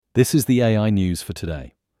This is the AI news for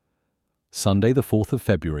today, Sunday the 4th of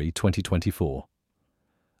February 2024.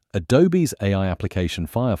 Adobe's AI application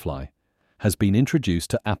Firefly has been introduced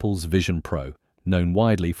to Apple's Vision Pro, known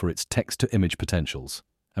widely for its text-to-image potentials,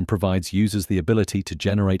 and provides users the ability to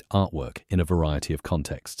generate artwork in a variety of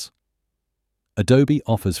contexts. Adobe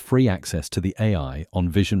offers free access to the AI on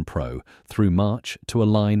Vision Pro through March to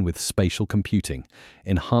align with spatial computing,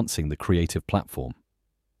 enhancing the creative platform.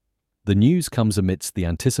 The news comes amidst the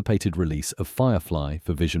anticipated release of Firefly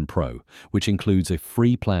for Vision Pro, which includes a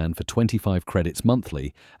free plan for 25 credits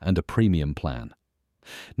monthly and a premium plan.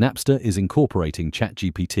 Napster is incorporating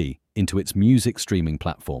ChatGPT into its music streaming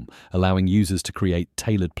platform, allowing users to create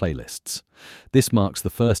tailored playlists. This marks the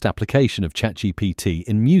first application of ChatGPT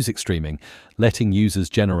in music streaming, letting users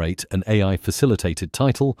generate an AI-facilitated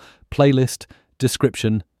title, playlist,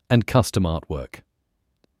 description, and custom artwork.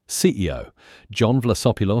 CEO John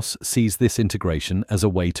Vlasopoulos sees this integration as a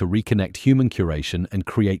way to reconnect human curation and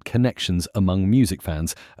create connections among music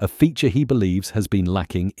fans, a feature he believes has been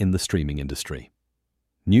lacking in the streaming industry.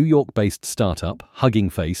 New York-based startup Hugging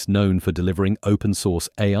Face, known for delivering open-source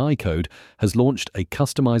AI code, has launched a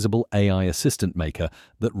customizable AI assistant maker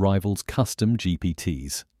that rivals custom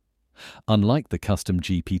GPTs. Unlike the custom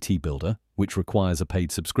GPT builder, which requires a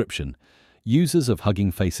paid subscription, users of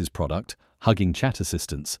Hugging Face's product, Hugging Chat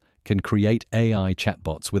Assistants, can create AI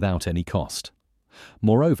chatbots without any cost.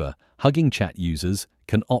 Moreover, Hugging Chat users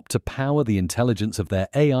can opt to power the intelligence of their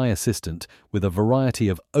AI assistant with a variety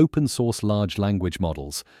of open-source large language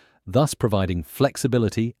models, thus providing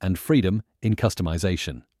flexibility and freedom in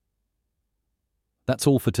customization. That's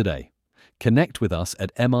all for today. Connect with us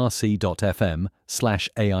at mrc.fm/AI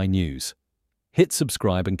news. Hit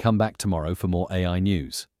subscribe and come back tomorrow for more AI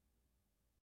news.